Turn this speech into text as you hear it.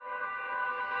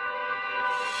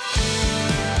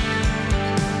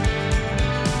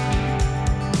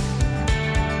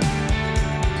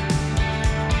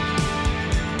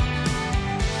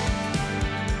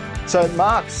So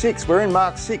Mark 6, we're in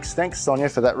Mark 6. Thanks, Sonia,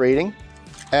 for that reading.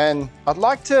 And I'd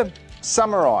like to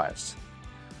summarise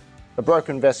the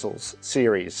Broken Vessels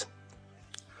series.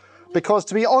 Because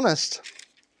to be honest,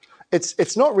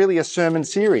 it's not really a sermon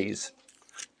series.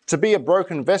 To be a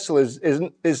broken vessel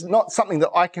is not something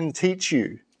that I can teach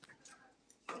you.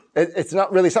 It's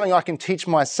not really something I can teach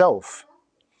myself.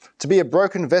 To be a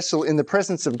broken vessel in the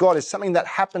presence of God is something that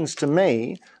happens to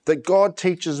me, that God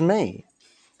teaches me.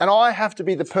 And I have to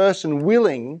be the person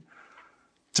willing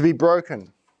to be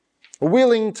broken,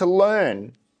 willing to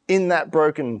learn in that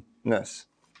brokenness.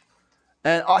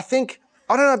 And I don't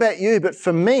know about you, but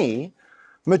for me,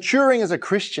 maturing as a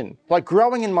Christian, like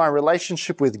growing in my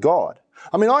relationship with God,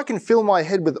 I mean, I can fill my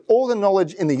head with all the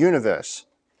knowledge in the universe.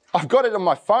 I've got it on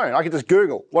my phone. I can just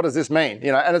Google, what does this mean?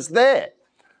 And it's there.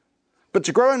 But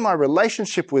to grow in my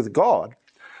relationship with God,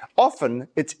 often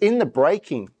it's in the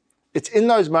breaking. It's in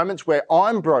those moments where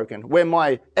I'm broken, where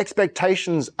my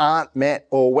expectations aren't met,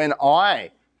 or when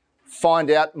I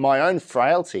find out my own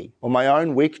frailty or my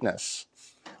own weakness.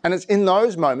 And it's in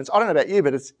those moments, I don't know about you,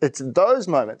 but it's in those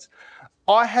moments,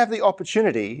 I have the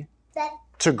opportunity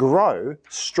to grow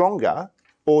stronger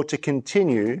or to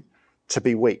continue to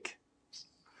be weak.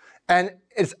 And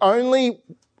it's only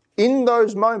in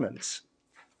those moments,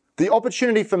 the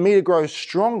opportunity for me to grow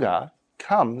stronger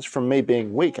comes from me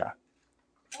being weaker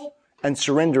and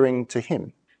surrendering to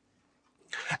Him.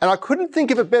 And I couldn't think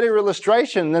of a better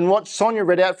illustration than what Sonia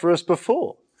read out for us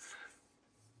before.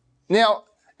 Now,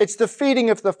 it's the feeding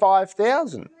of the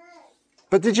 5,000.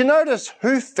 But did you notice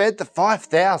who fed the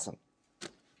 5,000?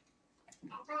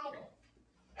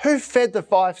 Who fed the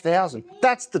 5,000?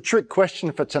 That's the trick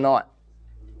question for tonight.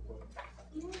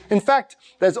 In fact,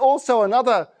 there's also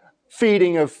another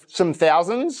feeding of some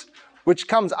thousands, which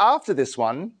comes after this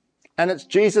one, and it's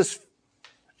Jesus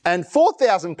and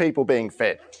 4,000 people being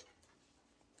fed.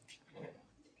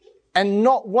 And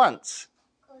not once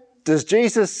does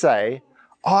Jesus say,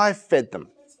 I fed them.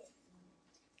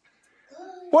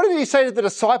 What did he say to the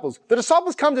disciples? The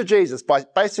disciples come to Jesus.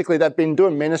 Basically, they've been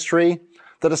doing ministry.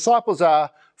 The disciples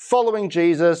are following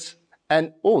Jesus.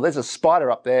 And, oh, there's a spider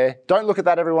up there. Don't look at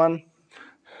that, everyone.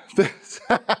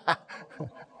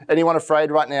 Anyone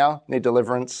afraid right now? Need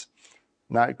deliverance?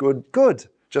 No? Good.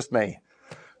 Just me.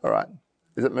 All right.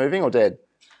 Is it moving or dead?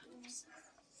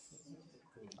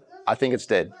 I think it's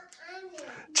dead.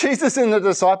 Jesus and the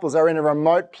disciples are in a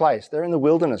remote place. They're in the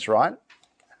wilderness, right?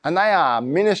 And they are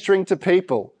ministering to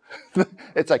people.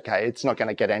 It's okay. It's not going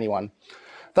to get anyone.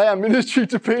 They are ministering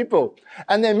to people.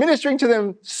 And they're ministering to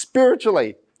them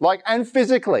spiritually, and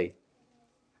physically.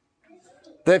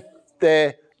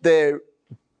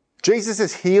 Jesus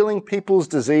is healing people's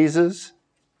diseases.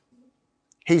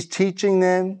 He's teaching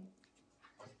them.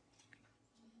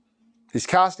 He's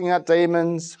casting out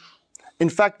demons. In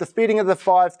fact, the feeding of the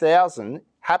 5,000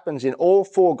 happens in all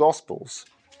four Gospels.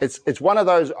 It's one of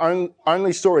those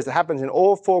only stories that happens in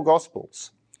all four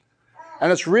Gospels.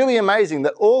 And it's really amazing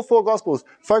that all four Gospels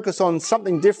focus on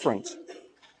something different.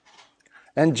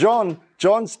 And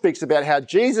John speaks about how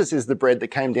Jesus is the bread that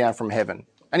came down from heaven.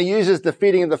 And he uses the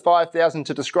feeding of the 5,000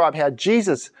 to describe how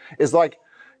Jesus is like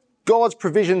God's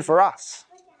provision for us.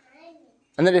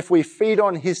 And that if we feed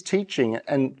on his teaching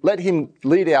and let him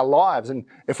lead our lives, and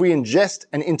if we ingest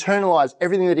and internalize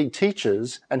everything that he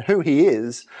teaches and who he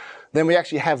is, then we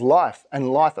actually have life and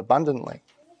life abundantly.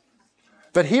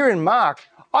 But here in Mark,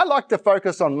 I like to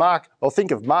focus on Mark, or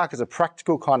think of Mark as a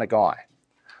practical kind of guy.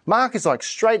 Mark is like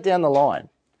straight down the line.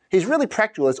 He's really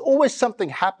practical. There's always something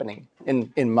happening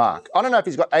in Mark. I don't know if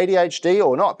he's got ADHD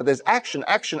or not, but there's action.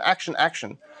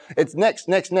 It's next,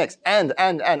 and.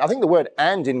 I think the word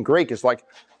and in Greek is like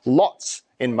lots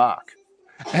in Mark.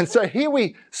 And so here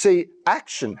we see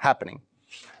action happening.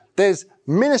 There's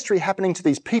ministry happening to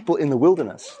these people in the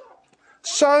wilderness.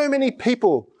 So many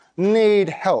people need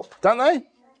help, don't they?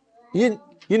 You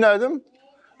know them.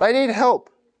 They need help.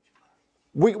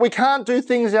 We can't do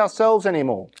things ourselves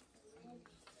anymore.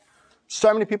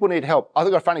 So many people need help. I've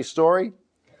got a funny story.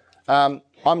 I'm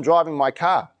driving my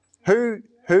car. Who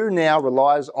now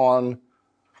relies on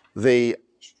the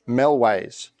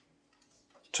Melways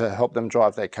to help them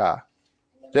drive their car?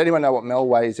 Does anyone know what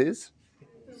Melways is?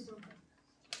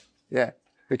 Yeah.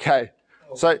 Okay.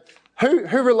 So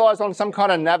who relies on some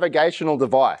kind of navigational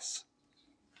device?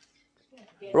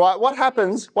 Right. What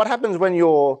happens when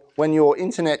your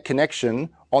internet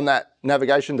connection on that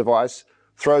navigation device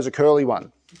throws a curly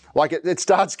one? Like it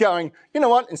starts going, you know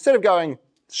what? Instead of going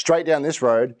straight down this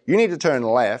road, you need to turn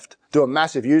left, do a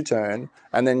massive U-turn,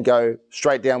 and then go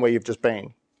straight down where you've just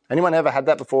been. Anyone ever had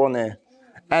that before on there?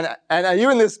 And are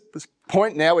you in this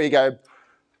point now where you go,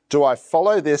 do I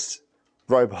follow this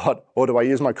robot or do I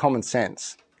use my common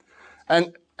sense?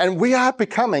 And we are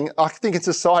becoming, I think in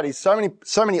society, so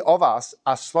many of us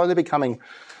are slowly becoming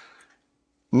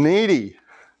needy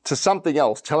to something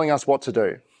else, telling us what to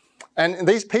do. And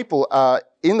these people are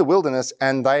in the wilderness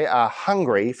and they are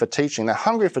hungry for teaching. They're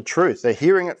hungry for truth. They're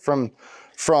hearing it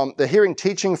they're hearing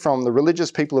teaching from the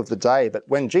religious people of the day. But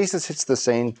when Jesus hits the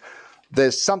scene,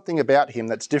 there's something about him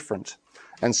that's different.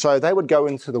 And so they would go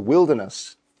into the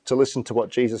wilderness to listen to what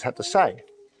Jesus had to say,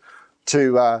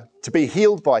 to be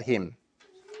healed by him,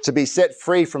 to be set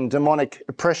free from demonic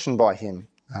oppression by him,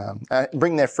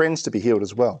 bring their friends to be healed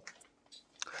as well.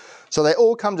 So they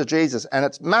all come to Jesus and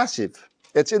it's massive.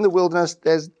 It's in the wilderness.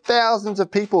 There's thousands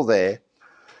of people there.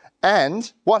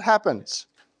 And what happens?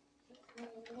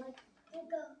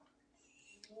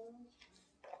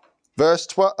 Verse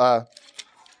 12.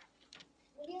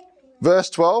 Verse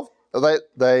 12.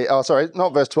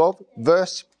 Not verse 12.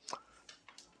 Verse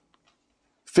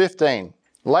 15.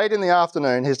 Late in the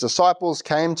afternoon, his disciples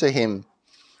came to him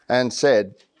and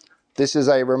said, "This is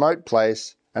a remote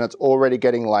place and it's already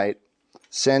getting late.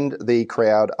 Send the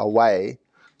crowd away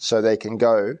so they can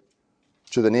go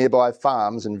to the nearby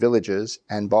farms and villages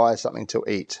and buy something to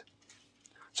eat."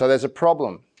 So there's a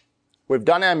problem. We've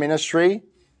done our ministry.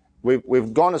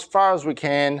 We've gone as far as we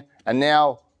can, and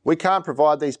now we can't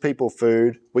provide these people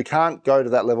food. We can't go to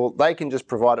that level. They can just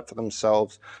provide it for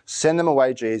themselves. Send them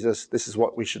away, Jesus. This is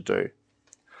what we should do.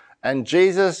 And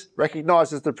Jesus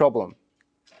recognizes the problem,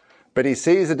 but he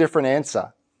sees a different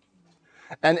answer.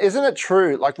 And isn't it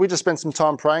true, like we just spent some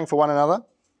time praying for one another?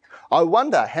 I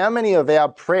wonder how many of our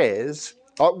prayers,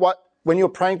 when you're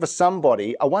praying for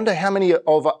somebody, I wonder how many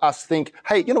of us think,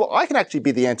 hey, you know what, I can actually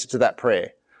be the answer to that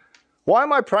prayer. Why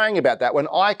am I praying about that when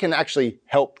I can actually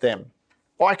help them?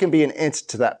 I can be an answer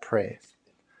to that prayer.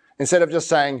 Instead of just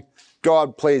saying,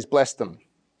 God, please bless them.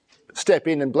 Step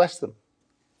in and bless them.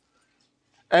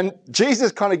 And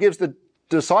Jesus kind of gives the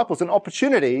disciples an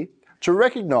opportunity to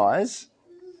recognize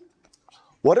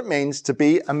what it means to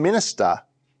be a minister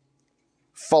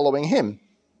following him.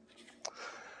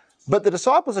 But the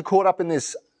disciples are caught up in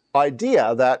this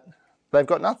idea that they've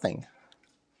got nothing.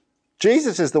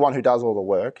 Jesus is the one who does all the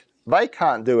work. They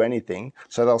can't do anything,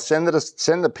 so they'll send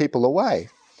the people away.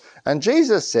 And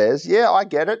Jesus says, yeah, I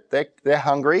get it. They're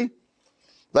hungry.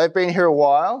 They've been here a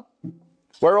while.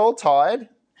 We're all tired.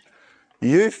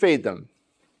 You feed them.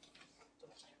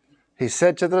 He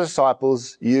said to the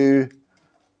disciples, you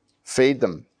feed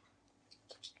them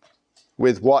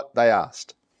with what they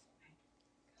asked.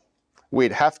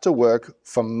 We'd have to work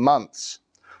for months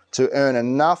to earn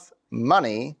enough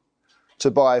money to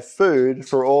buy food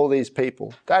for all these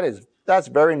people. That's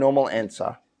a very normal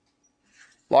answer.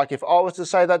 Like if I was to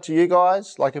say that to you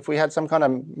guys, like if we had some kind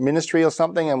of ministry or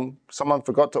something and someone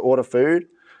forgot to order food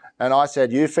and I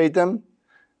said, you feed them.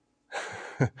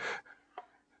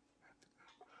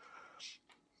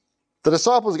 The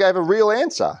disciples gave a real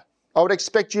answer. I would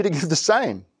expect you to give the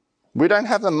same. We don't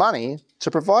have the money to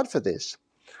provide for this.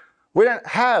 We don't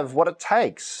have what it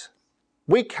takes.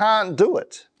 We can't do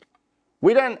it.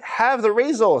 We don't have the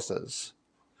resources.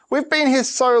 We've been here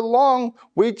so long,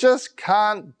 we just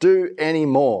can't do any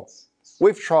more.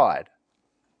 We've tried.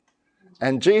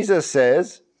 And Jesus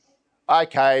says,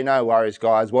 okay, no worries,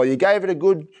 guys. Well, you gave it a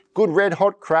good red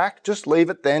hot crack. Just leave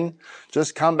it then.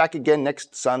 Just come back again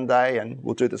next Sunday and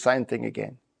we'll do the same thing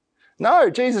again. No,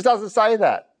 Jesus doesn't say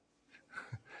that.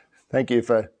 Thank you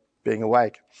for being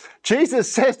awake.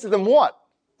 Jesus says to them what?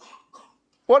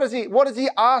 What does he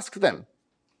ask them?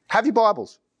 Have your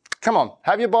Bibles. Come on,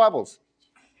 have your Bibles.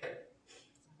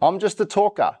 I'm just a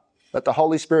talker. Let the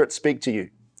Holy Spirit speak to you.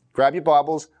 Grab your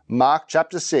Bibles, Mark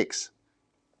chapter 6.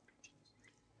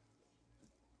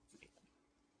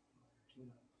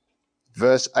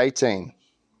 Verse 18.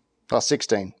 Oh,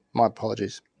 16. My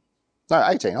apologies. No,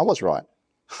 18. I was right.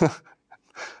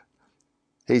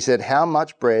 He said, how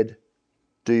much bread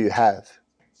do you have?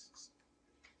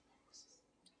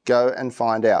 Go and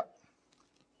find out.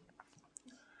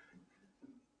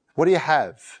 What do you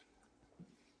have?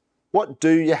 What do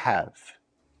you have?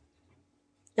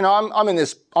 You know, I'm in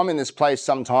this place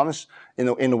sometimes in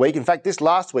the week. In fact, this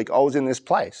last week I was in this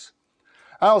place.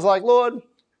 And I was like, Lord,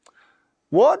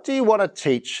 what do you want to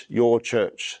teach your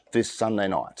church this Sunday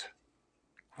night?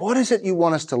 What is it you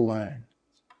want us to learn?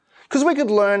 Because we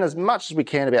could learn as much as we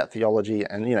can about theology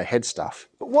and, head stuff.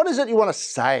 But what is it you want to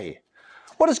say?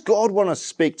 What does God want to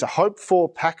speak to Hope for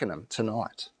Pakenham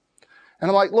tonight? And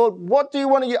I'm like, Lord, what do you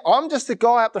want to get? I'm just the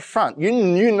guy up the front.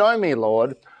 You know me,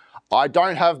 Lord. I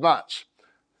don't have much.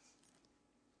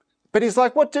 But he's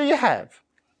like, what do you have?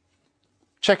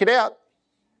 Check it out.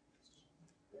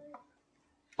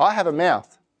 I have a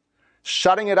mouth.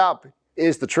 Shutting it up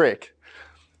is the trick.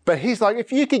 But he's like,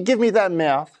 if you could give me that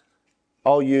mouth,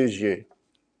 I'll use you.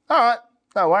 All right,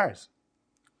 no worries.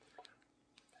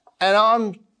 And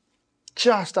I'm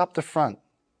just up the front,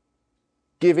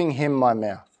 giving him my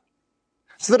mouth.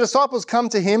 So the disciples come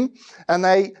to him and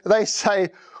they say,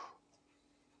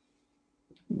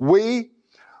 we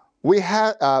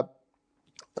have,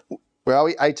 where are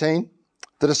we, 18?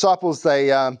 The disciples,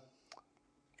 they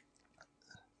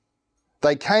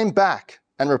came back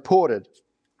and reported,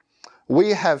 we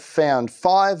have found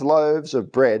 5 loaves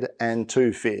of bread and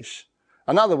 2 fish.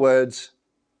 In other words,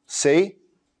 see,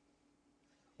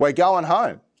 we're going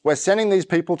home. We're sending these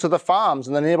people to the farms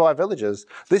and the nearby villages.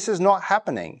 This is not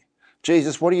happening.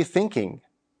 Jesus, what are you thinking?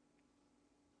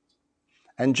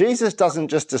 And Jesus doesn't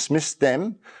just dismiss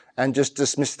them and just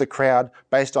dismiss the crowd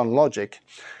based on logic.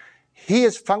 He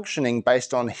is functioning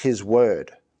based on his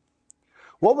word.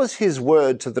 What was his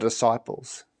word to the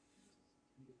disciples?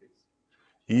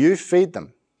 You feed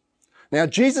them. Now,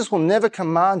 Jesus will never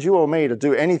command you or me to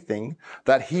do anything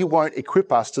that he won't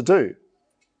equip us to do.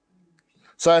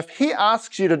 So if he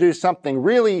asks you to do something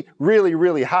really, really,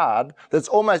 really hard that's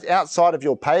almost outside of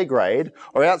your pay grade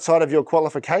or outside of your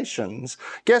qualifications,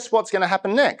 guess what's going to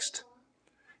happen next?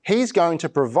 He's going to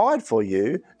provide for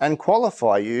you and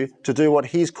qualify you to do what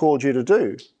he's called you to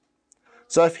do.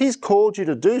 So if he's called you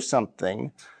to do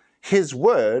something, his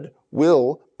word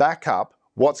will back up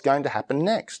what's going to happen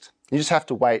next. You just have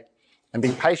to wait and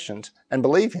be patient and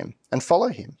believe him and follow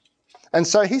him. And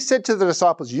so he said to the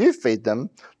disciples, you feed them.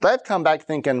 They've come back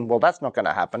thinking, well, that's not going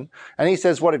to happen. And he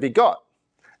says, what have you got?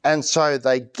 And so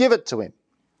they give it to him.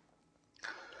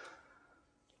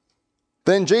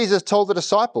 Then Jesus told the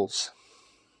disciples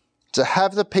to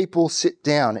have the people sit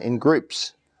down in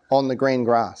groups on the green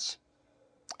grass.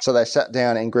 So they sat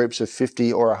down in groups of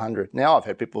 50 or 100. Now, I've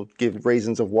heard people give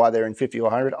reasons of why they're in 50 or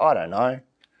 100. I don't know.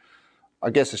 I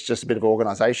guess it's just a bit of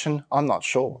organisation. I'm not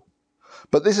sure.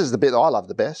 But this is the bit I love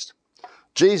the best.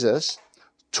 Jesus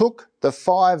took the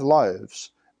 5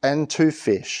 loaves and 2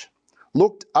 fish,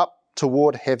 looked up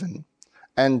toward heaven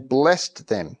and blessed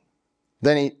them.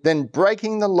 Then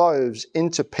breaking the loaves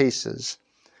into pieces,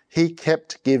 he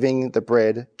kept giving the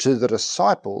bread to the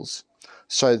disciples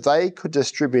so they could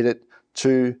distribute it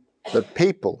to the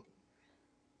people.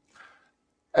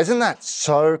 Isn't that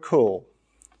so cool?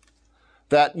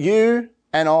 That you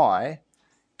and I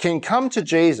can come to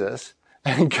Jesus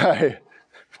and go,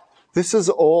 this is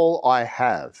all I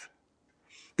have.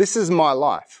 This is my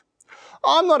life.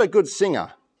 I'm not a good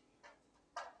singer.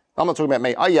 I'm not talking about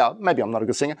me. Oh yeah, maybe I'm not a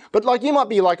good singer. But like you might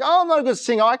be like, oh, I'm not a good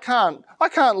singer. I can't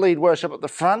lead worship at the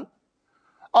front.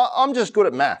 I'm just good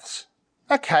at maths.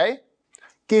 Okay,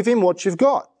 give him what you've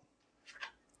got.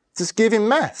 Just give him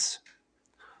maths.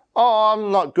 Oh,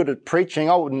 I'm not good at preaching.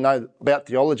 I wouldn't know about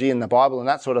theology and the Bible and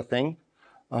that sort of thing.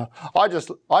 I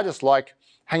just like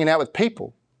hanging out with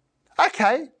people.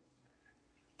 Okay,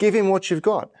 give him what you've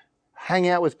got. Hang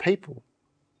out with people.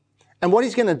 And what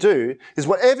he's going to do is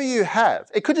whatever you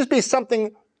have, it could just be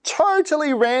something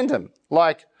totally random,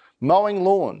 like mowing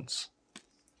lawns.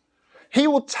 He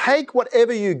will take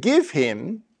whatever you give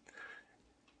him,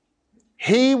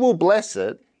 he will bless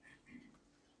it,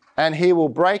 and he will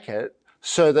break it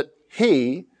so that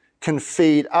he can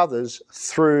feed others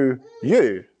through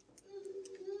you.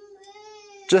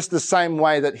 Just the same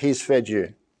way that he's fed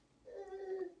you.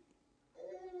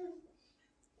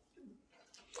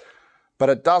 But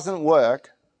it doesn't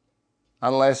work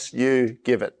unless you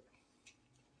give it.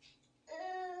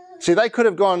 See, they could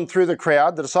have gone through the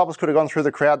crowd, the disciples could have gone through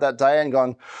the crowd that day and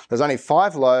gone, there's only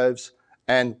 5 loaves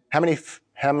and how many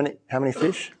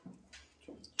fish?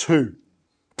 2.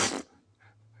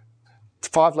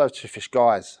 5 loaves, 2 fish.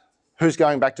 Guys, who's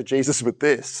going back to Jesus with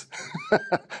this?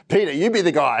 Peter, you be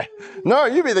the guy. No,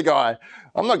 you be the guy.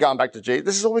 I'm not going back to Jesus.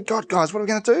 This is all we got, guys. What are we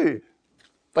going to do?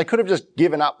 They could have just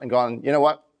given up and gone, you know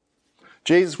what?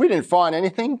 Jesus, we didn't find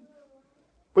anything.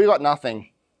 We got nothing.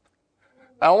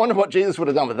 I wonder what Jesus would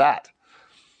have done with that.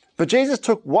 But Jesus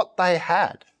took what they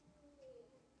had.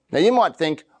 Now you might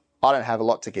think, I don't have a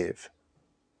lot to give.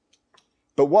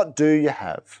 But what do you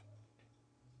have?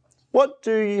 What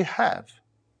do you have?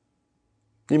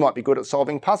 You might be good at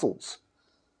solving puzzles.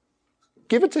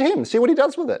 Give it to him, see what he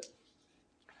does with it.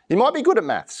 You might be good at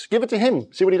maths. Give it to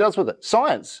him, see what he does with it.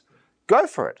 Science, go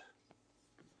for it.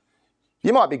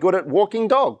 You might be good at walking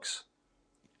dogs.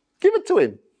 Give it to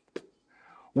him.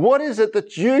 What is it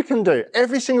that you can do?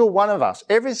 Every single one of us,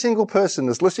 every single person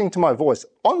that's listening to my voice,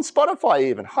 on Spotify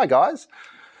even, hi guys,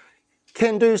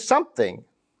 can do something.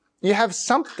 You have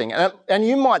something, and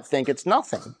you might think it's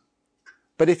nothing.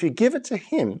 But if you give it to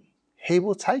him, he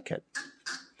will take it.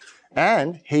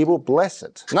 and he will bless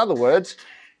it. In other words,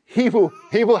 he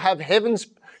will have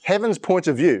heaven's point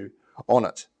of view on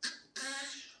it.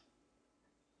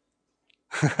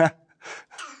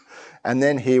 And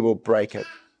then he will break it.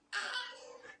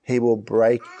 He will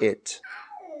break it.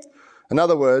 In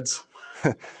other words,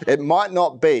 it might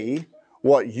not be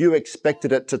what you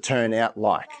expected it to turn out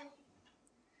like.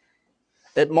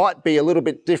 It might be a little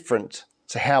bit different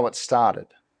to how it started.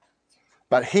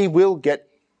 But he will get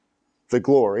the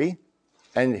glory,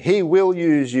 and he will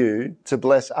use you to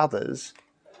bless others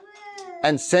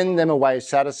and send them away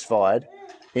satisfied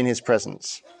in his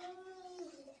presence.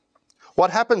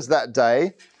 What happens that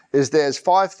day is there's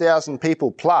 5,000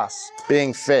 people plus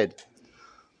being fed.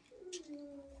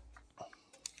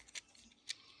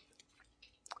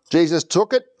 Jesus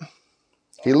took it,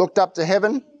 he looked up to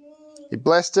heaven, he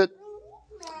blessed it,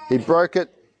 he broke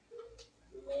it,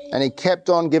 and he kept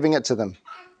on giving it to them.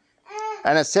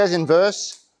 And it says in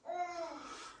verse,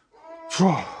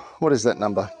 what is that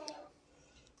number?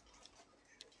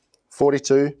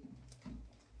 42.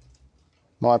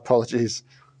 My apologies.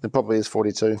 It probably is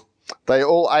 42. They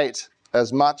all ate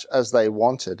as much as they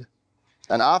wanted.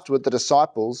 And afterward, the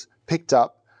disciples picked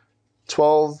up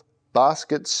 12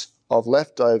 baskets of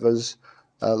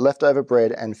leftover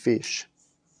bread and fish.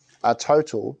 A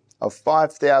total of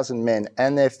 5,000 men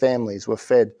and their families were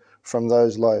fed from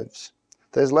those loaves.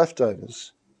 There's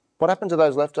leftovers. What happened to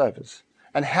those leftovers?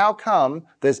 And how come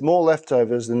there's more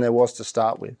leftovers than there was to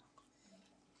start with?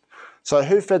 So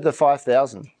who fed the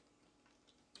 5,000?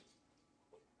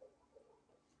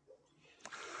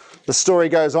 The story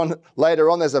goes on later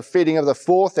on, there's a feeding of the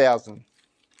 4,000.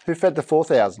 Who fed the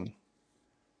 4,000?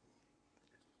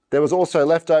 There was also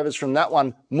leftovers from that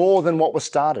one, more than what was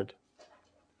started.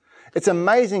 It's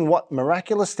amazing what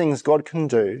miraculous things God can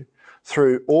do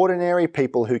through ordinary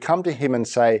people who come to him and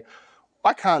say,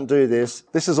 I can't do this.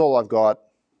 This is all I've got.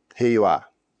 Here you are.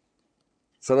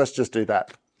 So let's just do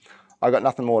that. I've got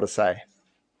nothing more to say.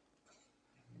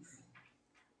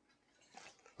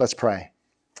 Let's pray.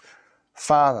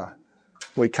 Father,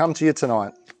 we come to you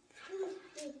tonight.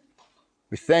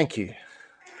 We thank you.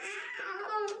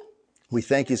 We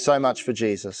thank you so much for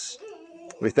Jesus.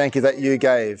 We thank you that you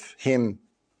gave him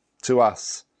to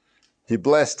us. You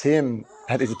blessed him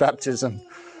at his baptism.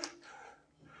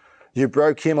 You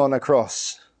broke him on a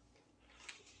cross.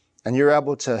 And you're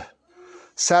able to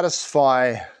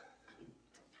satisfy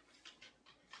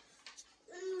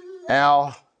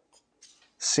our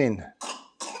sin.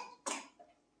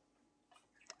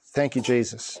 Thank you,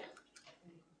 Jesus.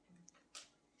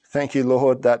 Thank you,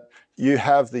 Lord, that you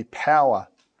have the power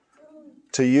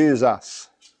to use us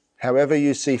however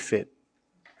you see fit.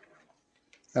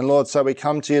 And Lord, so we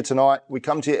come to you tonight. We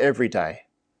come to you every day,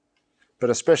 but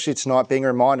especially tonight, being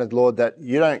reminded, Lord, that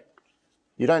you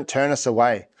don't turn us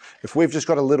away. If we've just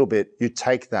got a little bit, you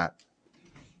take that.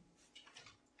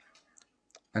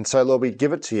 And so, Lord, we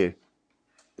give it to you.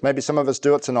 Maybe some of us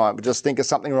do it tonight, but just think of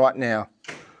something right now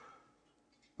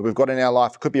that we've got in our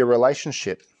life. It could be a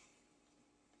relationship.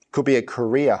 It could be a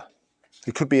career.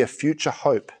 It could be a future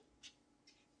hope.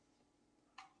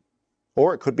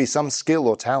 Or it could be some skill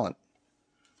or talent.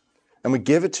 And we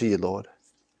give it to you, Lord.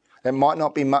 It might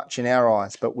not be much in our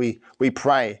eyes, but we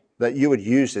pray that you would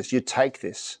use this, you'd take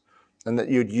this, and that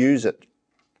you'd use it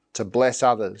to bless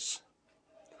others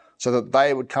so that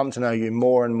they would come to know you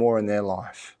more and more in their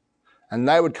life. And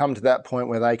they would come to that point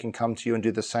where they can come to you and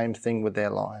do the same thing with their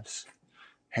lives.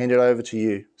 Hand it over to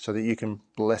you so that you can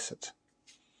bless it.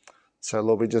 So,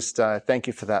 Lord, we just thank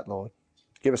you for that, Lord.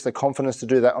 Give us the confidence to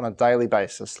do that on a daily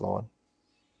basis, Lord.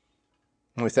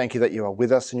 And we thank you that you are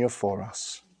with us and you're for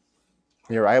us.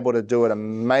 You're able to do an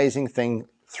amazing thing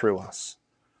through us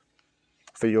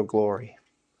for your glory.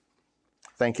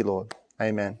 Thank you, Lord.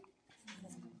 Amen.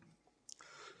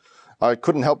 I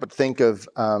couldn't help but think of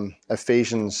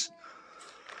Ephesians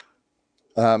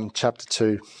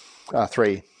chapter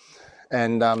 3.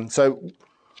 And so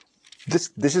this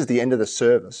is the end of the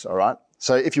service, all right?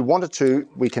 So if you wanted to,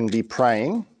 we can be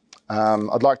praying.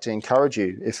 I'd like to encourage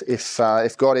you,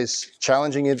 if God is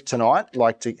challenging you tonight,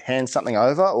 like to hand something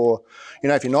over, or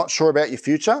if you're not sure about your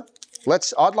future,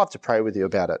 I'd love to pray with you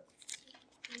about it.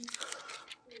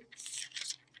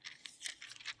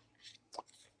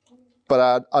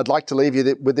 But I'd like to leave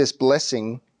you with this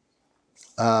blessing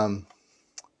from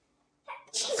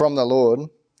the Lord.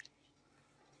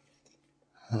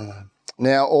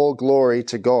 Now all glory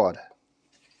to God.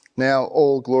 Now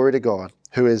all glory to God,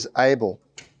 who is able,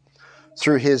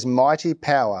 through his mighty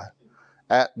power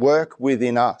at work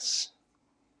within us,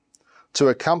 to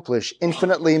accomplish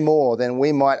infinitely more than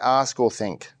we might ask or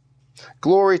think,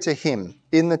 Glory to him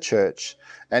in the church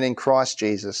and in Christ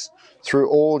Jesus through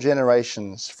all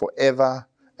generations, forever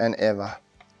and ever.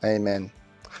 Amen.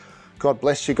 God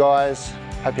bless you guys.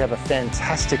 Hope you have a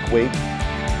fantastic week.